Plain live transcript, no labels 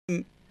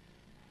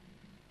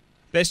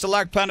Best of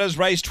luck, punters.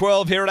 Race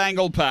 12 here at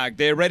Angle Park.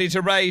 They're ready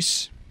to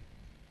race.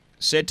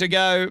 Set to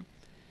go.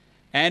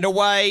 And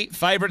away,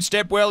 favourite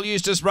Step Well,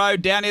 Eustace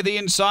Road, down near the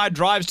inside,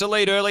 drives to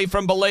lead early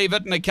from Believe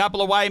It, and a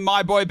couple away,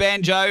 My Boy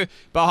Banjo.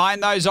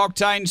 Behind those,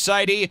 Octane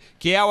Sadie,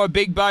 Kiowa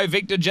Big Bow,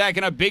 Victor Jack,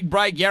 and a big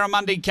break,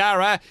 Yarramundi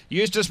Kara.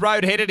 Eustace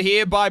Road headed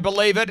here by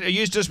Believe It.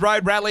 Eustace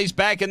Road rallies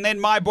back, and then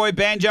My Boy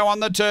Banjo on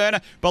the turn.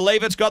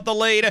 Believe It's got the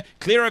lead,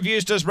 clear of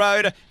Eustace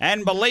Road,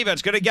 and Believe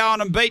It's going to go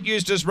on and beat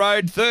Eustace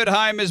Road. Third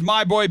home is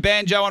My Boy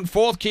Banjo, and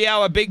fourth,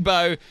 Kiowa Big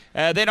Bow.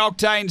 Then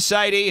Octane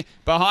Sadie,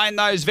 behind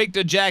those,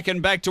 Victor Jack,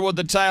 and back toward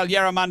the tail,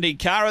 Yarramundi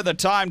Kara. The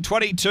time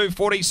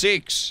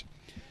 22:46.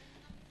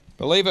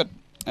 Believe It.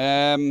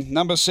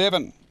 Number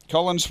 7,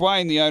 Colin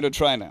Swain, the owner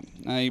trainer.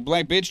 A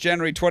black bitch,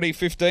 January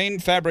 2015.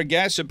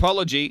 Fabregas,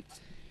 Apology.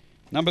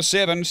 Number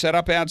 7 sat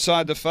up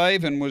outside the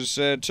fave and was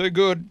too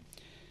good.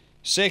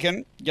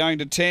 Second, going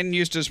to 10,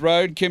 Eustace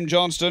Road, Kim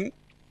Johnston.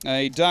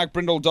 A dark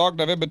brindle dog,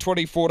 November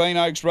 2014,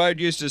 Oaks Road,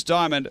 Eustace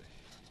Diamond.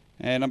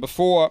 And number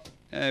 4,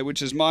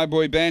 which is My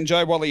Boy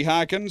Banjo, Wally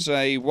Harkins.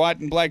 A white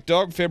and black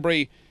dog,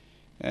 February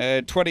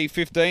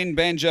 2015,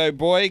 Banjo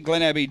Boy,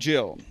 Glen Abbey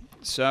Jill.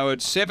 So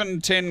it's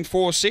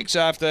 7:10:46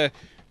 after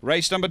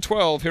race number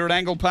 12 here at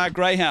Angle Park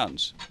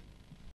Greyhounds.